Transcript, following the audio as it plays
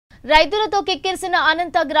రైతులతో కిక్కిరిసిన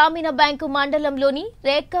అనంత గ్రామీణ బ్యాంకు మండలంలోని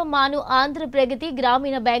రేఖమాను ఆంధ్ర ప్రగతి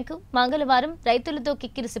గ్రామీణ బ్యాంకు మంగళవారం రైతులతో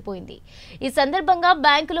కిక్కిరిసిపోయింది. ఈ సందర్భంగా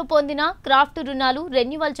బ్యాంకులో పొందిన క్రాఫ్ట్ రుణాలు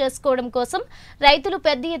రెన్యువల్ చేసుకోవడం కోసం రైతులు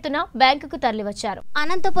పెద్ద ఎత్తున బ్యాంకుకు తరలివచ్చారు.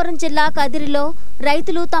 అనంతపురం జిల్లా కదిరిలో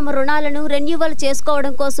రైతులు తమ రుణాలను రెన్యువల్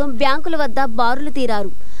చేసుకోవడం కోసం బ్యాంకుల వద్ద బారులు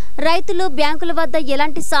తీరారు. రైతులు బ్యాంకుల వద్ద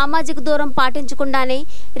ఎలాంటి సామాజిక దూరం పాటించకుండానే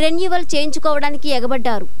రెన్యువల్ చేయించుకోవడానికి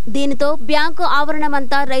ఎగబడ్డారు. దీనితో బ్యాంకు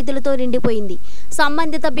ఆవరణమంతా రైతులతో నిండిపోయింది.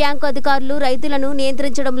 సంబంధిత బ్యాంకు అధికారులు రైతులను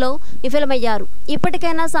నియంత్రించడంలో విఫలమయ్యారు.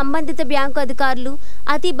 ఇప్పటికైనా సంబంధిత బ్యాంకు అధికారులు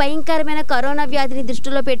అతి భయంకరమైన కరోనా వ్యాధిని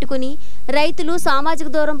దృష్టిలో పెట్టుకుని రైతులు సామాజిక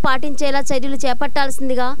దూరం పాటించేలా చర్యలు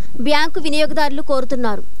చేపట్టాల్సిందిగా బ్యాంకు వినియోగదారులు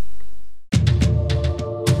కోరుతున్నారు.